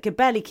club that could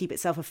barely keep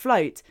itself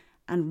afloat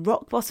and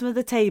rock bottom of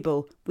the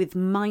table with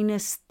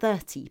minus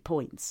 30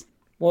 points.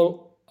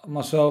 Well,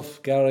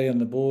 Myself, Gary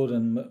and the board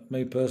and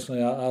me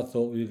personally, I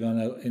thought we were going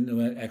into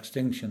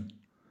extinction.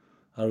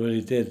 I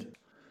really did.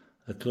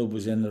 The club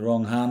was in the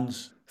wrong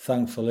hands.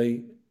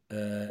 Thankfully,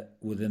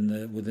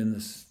 within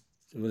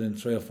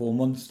 3 or 4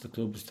 months, the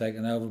club was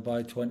taken over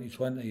by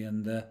 2020,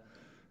 and they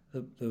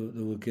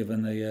were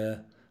given they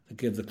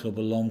give the club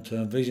a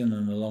long-term vision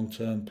and a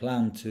long-term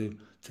plan to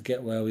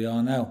get where we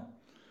are now.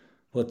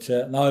 But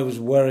no, it was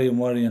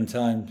worrying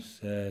times,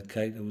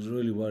 Kate. It was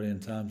really worrying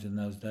times in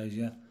those days,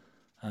 yeah.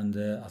 And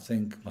I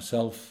think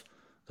myself,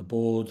 the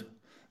board,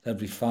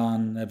 every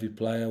fan, every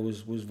player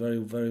was very,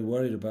 very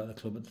worried about the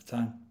club at the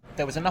time.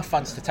 There was enough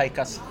funds to take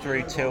us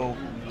through till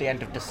the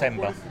end of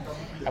December,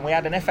 and we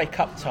had an FA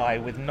Cup tie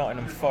with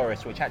Nottingham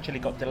Forest, which actually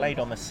got delayed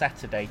on the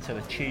Saturday to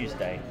the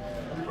Tuesday.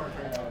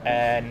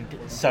 And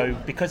so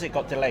because it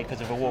got delayed because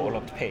of a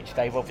waterlogged pitch,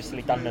 they've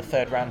obviously done the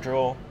third round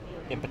draw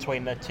in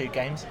between the two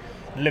games.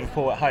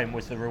 Liverpool at home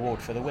was the reward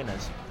for the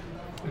winners.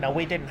 Now,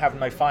 we didn't have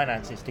no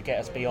finances to get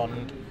us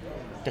beyond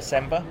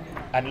December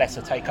unless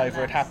a takeover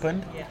had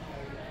happened.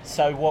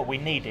 So what we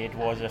needed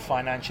was a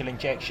financial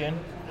injection.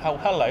 Oh,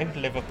 hello,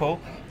 Liverpool.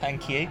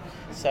 Thank you.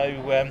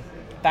 So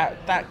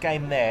that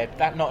game there,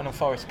 that Nottingham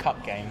Forest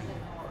Cup game,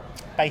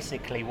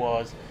 basically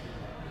was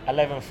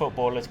 11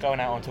 footballers going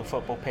out onto a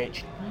football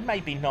pitch.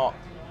 Maybe not,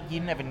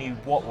 you never knew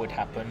what would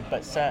happen,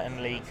 but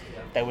certainly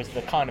there was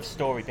the kind of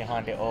story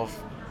behind it of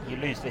you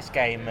lose this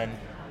game and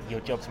your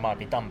jobs might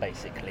be done,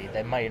 basically.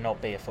 There may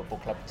not be a football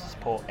club to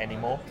support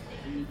anymore.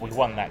 We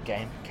won that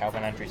game.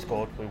 Calvin Andrews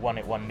scored. We won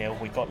it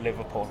 1-0. We got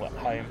Liverpool at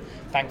home.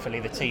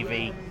 Thankfully, the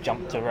TV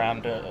jumped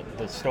around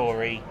the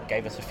story,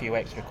 gave us a few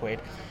extra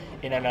quid.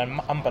 In an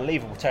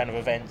unbelievable turn of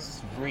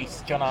events,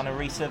 John Arne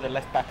Riise, the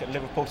left back at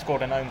Liverpool,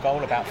 scored an own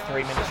goal about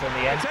 3 minutes from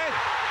the end.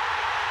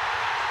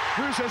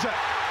 Who says it?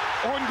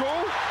 On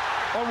goal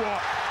or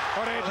what?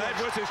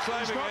 Edwards is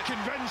claiming he's not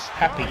convinced.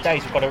 Happy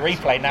days. We've got a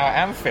replay now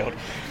at Anfield.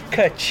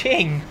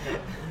 Ka-ching!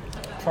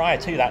 Prior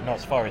to that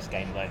Notts Forest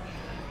game, though,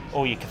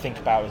 all you could think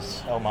about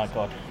was, oh my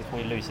God, if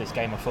we lose this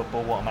game of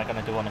football, what am I going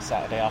to do on a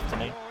Saturday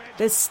afternoon?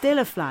 There's still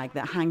a flag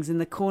that hangs in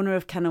the corner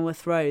of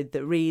Kenilworth Road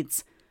that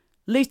reads,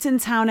 Luton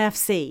Town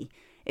FC,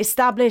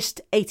 established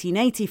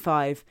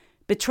 1885,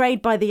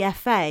 betrayed by the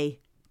FA,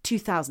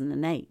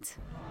 2008.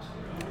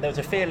 There was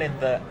a feeling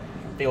that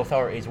the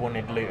authorities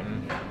wanted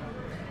Luton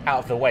out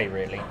of the way,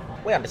 really.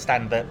 We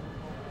understand that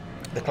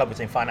the club was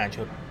in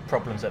financial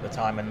problems at the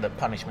time and that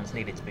punishments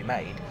needed to be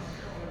made.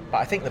 But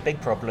I think the big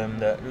problem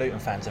that Luton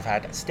fans have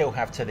had, still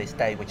have to this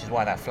day, which is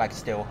why that flag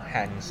still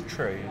hangs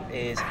true,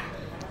 is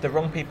the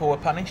wrong people were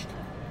punished.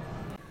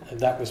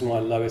 That was my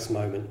lowest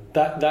moment.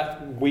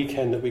 That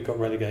weekend that we got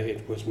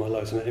relegated was my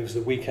lowest moment. It was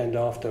the weekend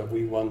after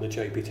we won the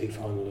JPT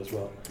final as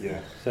well.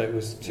 Yeah. So it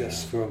was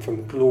just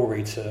from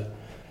glory to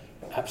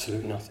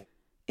absolute nothing.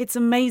 It's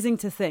amazing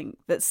to think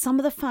that some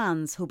of the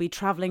fans who'll be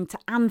travelling to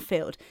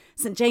Anfield,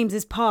 St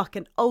James's Park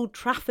and Old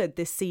Trafford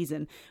this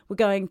season were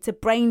going to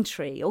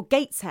Braintree or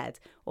Gateshead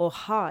or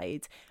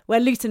Hyde,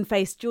 where Luton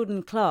faced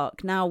Jordan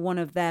Clark, now one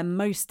of their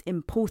most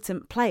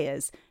important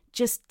players,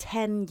 just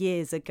 10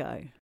 years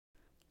ago.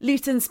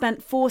 Luton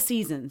spent 4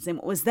 seasons in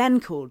what was then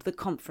called the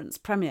Conference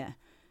Premier.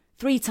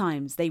 3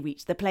 times they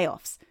reached the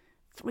playoffs.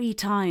 3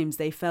 times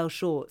they fell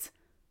short.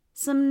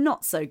 Some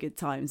not so good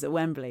times at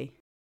Wembley.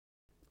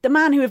 The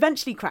man who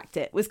eventually cracked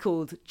it was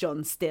called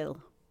John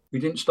Still. We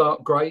didn't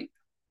start great,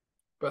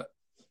 but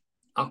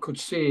I could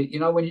see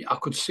it. I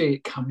could see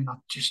it coming. I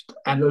just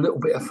had a little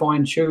bit of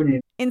fine-tuning.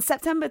 In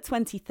September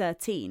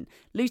 2013,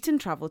 Luton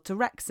travelled to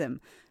Wrexham,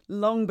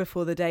 long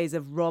before the days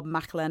of Rob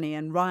McElhenney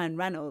and Ryan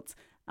Reynolds,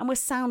 and was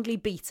soundly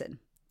beaten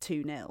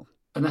 2-0.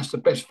 And that's the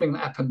best thing that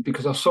happened,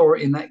 because I saw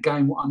it in that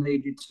game what I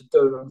needed to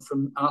do.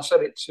 And I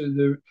said it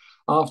to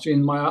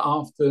in my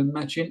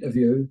after-match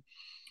interview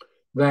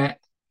that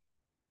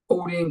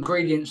all the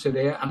ingredients are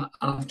there, and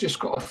I've just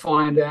got to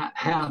find out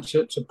how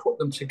to put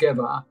them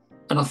together.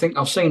 And I think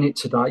I've seen it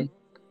today.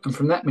 And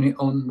from that minute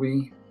on,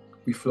 we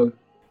flew.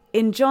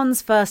 In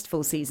John's first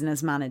full season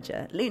as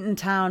manager, Luton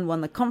Town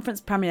won the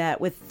Conference Premier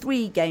with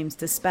 3 games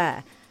to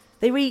spare.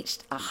 They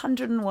reached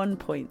 101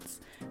 points.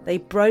 They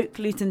broke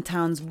Luton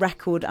Town's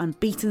record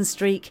unbeaten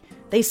streak.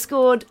 They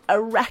scored a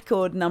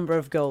record number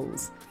of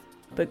goals.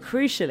 But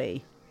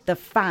crucially, the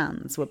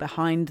fans were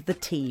behind the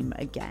team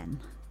again.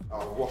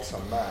 Oh, what a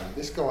man.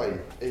 This guy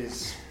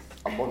is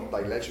a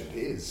modern-day legend.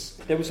 He is.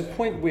 There was a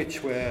point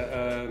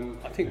where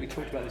I think we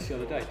talked about this the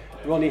other day.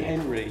 Ronnie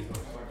Henry,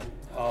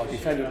 our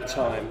defender at the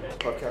time.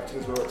 Club captain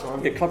as well at the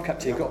time. Yeah, club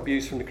captain, got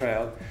abused from the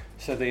crowd.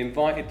 So they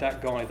invited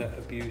that guy that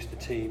abused the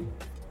team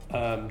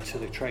to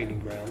the training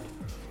ground,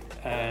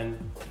 and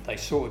they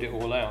sorted it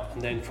all out.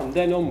 And then from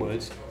then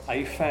onwards,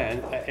 a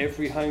fan at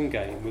every home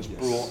game was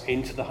brought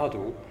into the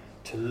huddle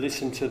to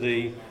listen to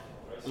the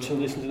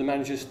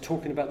managers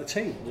talking about the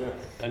team. Yeah.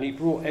 And he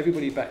brought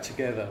everybody back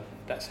together.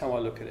 That's how I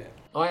look at it.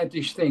 I had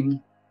this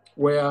thing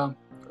where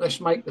let's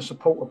make the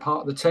supporter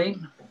part of the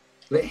team.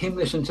 Let him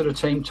listen to the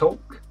team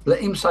talk. Let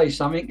him say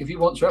something. If he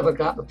wants to have a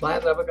go at the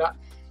players, have a go.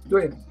 Do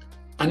it.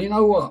 And you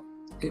know what?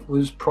 It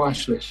was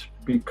priceless,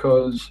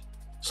 because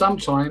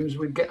sometimes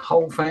we'd get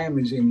whole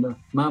families in, the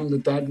mum, the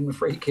dad and the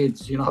 3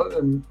 kids, you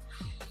know,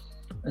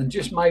 and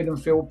just made them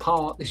feel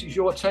part. This is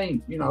your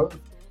team, you know.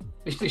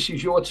 This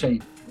is your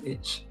team.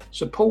 It's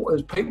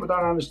supporters. People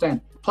don't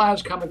understand.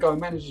 Players come and go,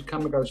 managers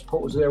come and go,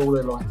 supporters are there all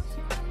their life.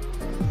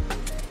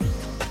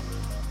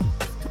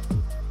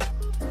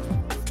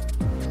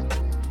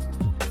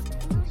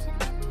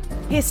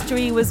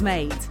 History was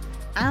made,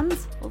 and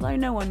although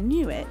no one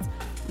knew it,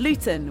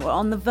 Luton were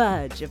on the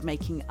verge of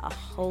making a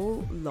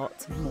whole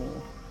lot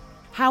more.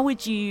 How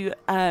would you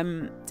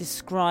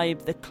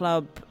describe the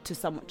club to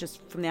someone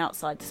just from the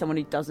outside, to someone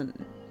who doesn't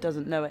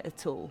know it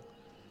at all?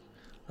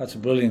 That's a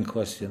brilliant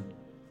question.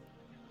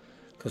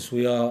 Because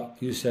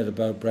you said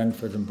about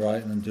Brentford and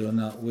Brighton and doing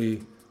that,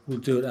 we'll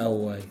do it our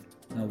way.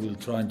 And we'll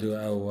try and do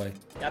it our way.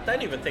 I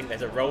don't even think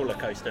there's a roller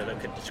coaster that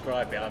could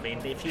describe it. I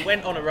mean, if you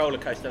went on a roller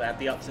coaster that had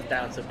the ups and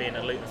downs of being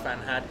a Luton fan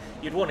had,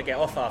 you'd want to get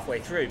off halfway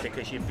through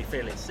because you'd be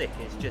feeling sick.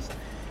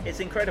 It's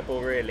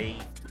incredible, really.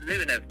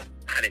 Luton have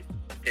had it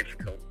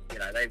difficult. You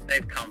know,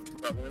 they've come.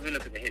 But when we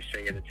look at the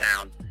history of the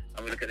town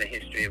and we look at the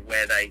history of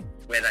where they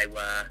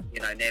were,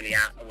 you know, nearly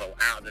out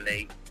of the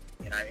league,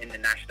 you know, in the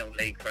National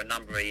League for a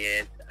number of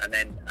years, and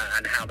then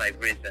and how they've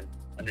risen.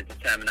 And the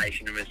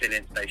determination and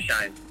resilience they've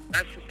shown.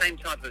 That's the same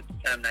type of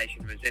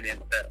determination and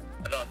resilience that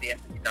a lot of the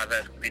ethnically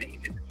diverse communities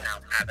in the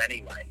town have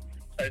anyway.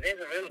 So there's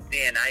a real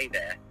DNA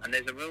there, and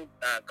there's a real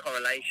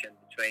correlation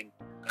between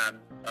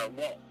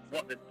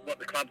what the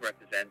club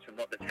represents and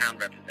what the town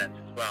represents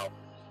as well.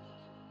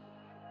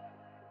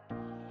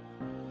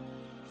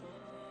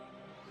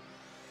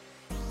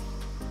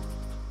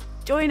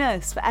 Join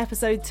us for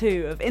episode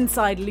 2 of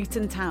Inside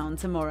Luton Town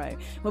tomorrow,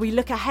 where we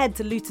look ahead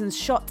to Luton's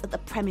shot at the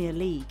Premier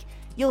League.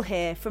 You'll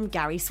hear from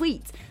Gary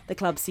Sweet, the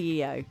club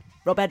CEO,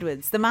 Rob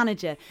Edwards, the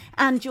manager,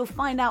 and you'll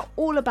find out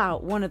all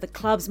about one of the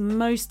club's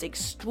most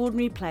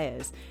extraordinary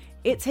players,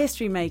 its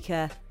history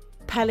maker,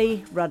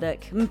 Pelly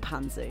Ruddock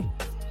Mpanzu.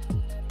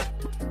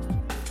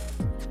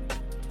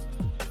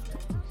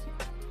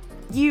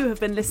 You have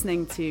been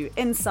listening to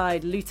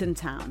Inside Luton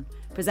Town,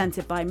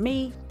 presented by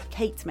me,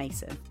 Kate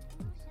Mason.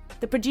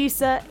 The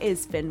producer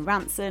is Finn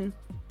Ranson.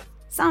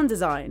 Sound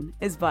design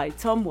is by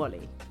Tom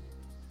Wally.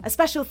 A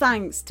special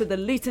thanks to the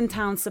Luton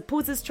Town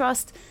Supporters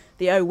Trust,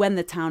 the Oh When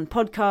the Town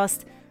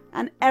podcast,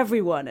 and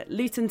everyone at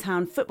Luton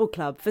Town Football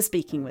Club for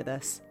speaking with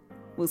us.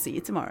 We'll see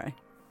you tomorrow.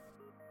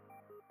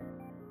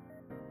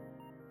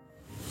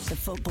 The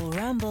Football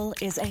Ramble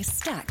is a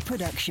Stack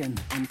production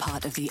and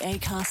part of the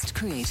Acast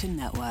Creator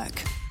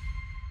Network.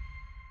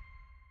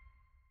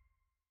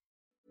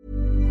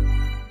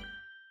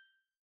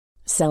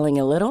 Selling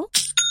a little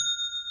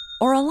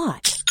or a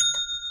lot?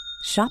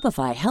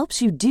 Shopify helps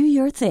you do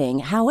your thing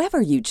however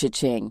you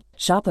cha-ching.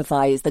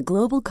 Shopify is the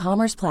global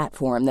commerce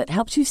platform that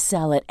helps you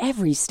sell at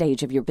every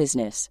stage of your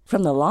business.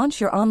 From the launch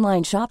your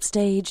online shop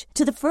stage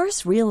to the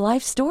first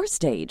real-life store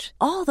stage,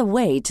 all the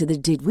way to the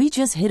did we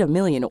just hit a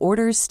million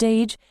orders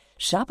stage.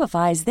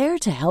 Shopify is there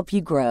to help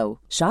you grow.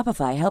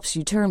 Shopify helps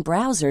you turn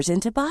browsers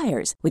into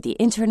buyers with the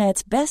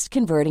internet's best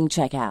converting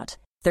checkout.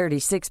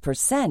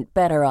 36%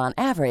 better on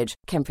average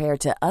compared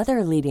to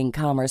other leading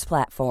commerce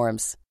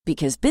platforms.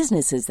 Because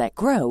businesses that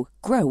grow,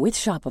 grow with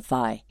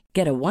Shopify.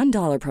 Get a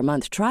 $1 per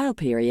month trial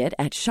period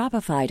at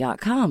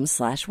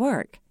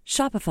shopify.com/work.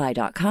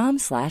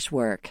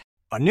 Shopify.com/work.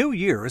 A new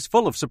year is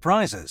full of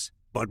surprises,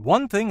 but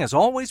one thing is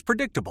always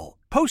predictable.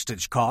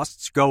 Postage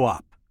costs go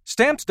up.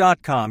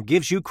 Stamps.com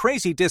gives you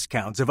crazy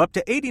discounts of up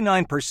to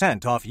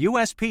 89% off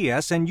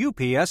USPS and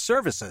UPS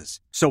services.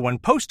 So when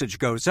postage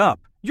goes up,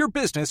 your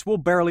business will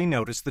barely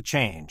notice the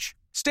change.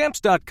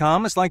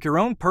 Stamps.com is like your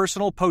own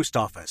personal post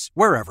office,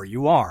 wherever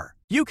you are.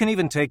 You can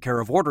even take care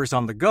of orders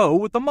on the go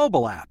with the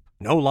mobile app.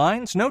 No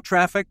lines, no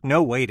traffic,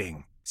 no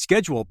waiting.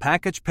 Schedule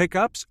package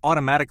pickups,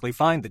 automatically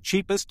find the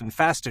cheapest and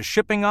fastest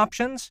shipping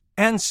options,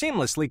 and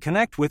seamlessly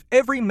connect with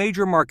every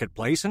major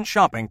marketplace and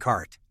shopping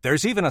cart.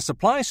 There's even a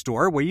supply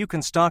store where you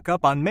can stock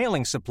up on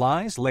mailing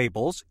supplies,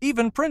 labels,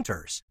 even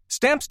printers.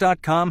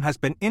 Stamps.com has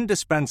been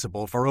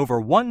indispensable for over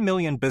 1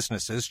 million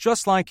businesses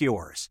just like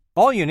yours.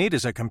 All you need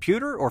is a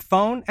computer or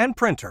phone and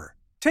printer.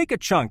 Take a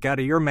chunk out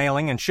of your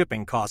mailing and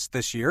shipping costs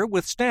this year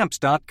with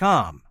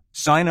Stamps.com.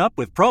 Sign up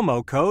with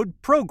promo code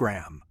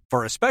PROGRAM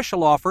for a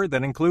special offer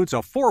that includes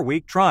a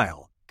 4-week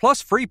trial,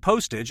 plus free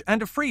postage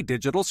and a free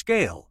digital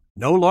scale.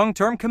 No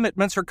long-term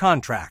commitments or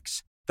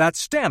contracts. That's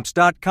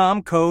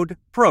Stamps.com code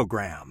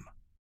PROGRAM.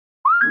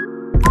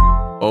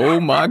 Oh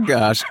my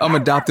gosh, I'm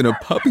adopting a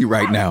puppy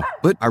right now.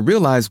 But I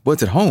realize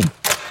what's at home.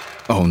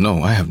 Oh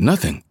no, I have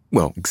nothing.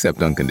 Well,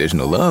 except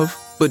unconditional love.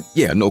 But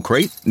yeah, no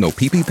crate, no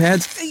pee-pee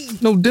pads,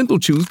 no dental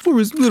chews for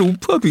his little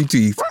puppy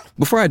teeth.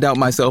 Before I doubt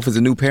myself as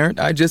a new parent,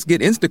 I just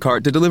get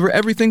Instacart to deliver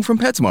everything from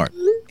PetSmart.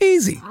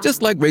 Easy,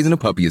 just like raising a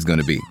puppy is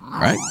gonna be,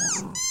 right?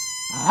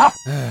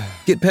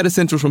 Get Pet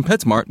Essentials from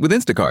PetSmart with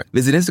Instacart.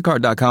 Visit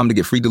instacart.com to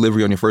get free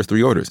delivery on your first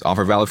 3 orders.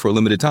 Offer valid for a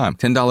limited time.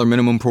 $10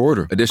 minimum per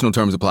order. Additional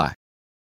terms apply.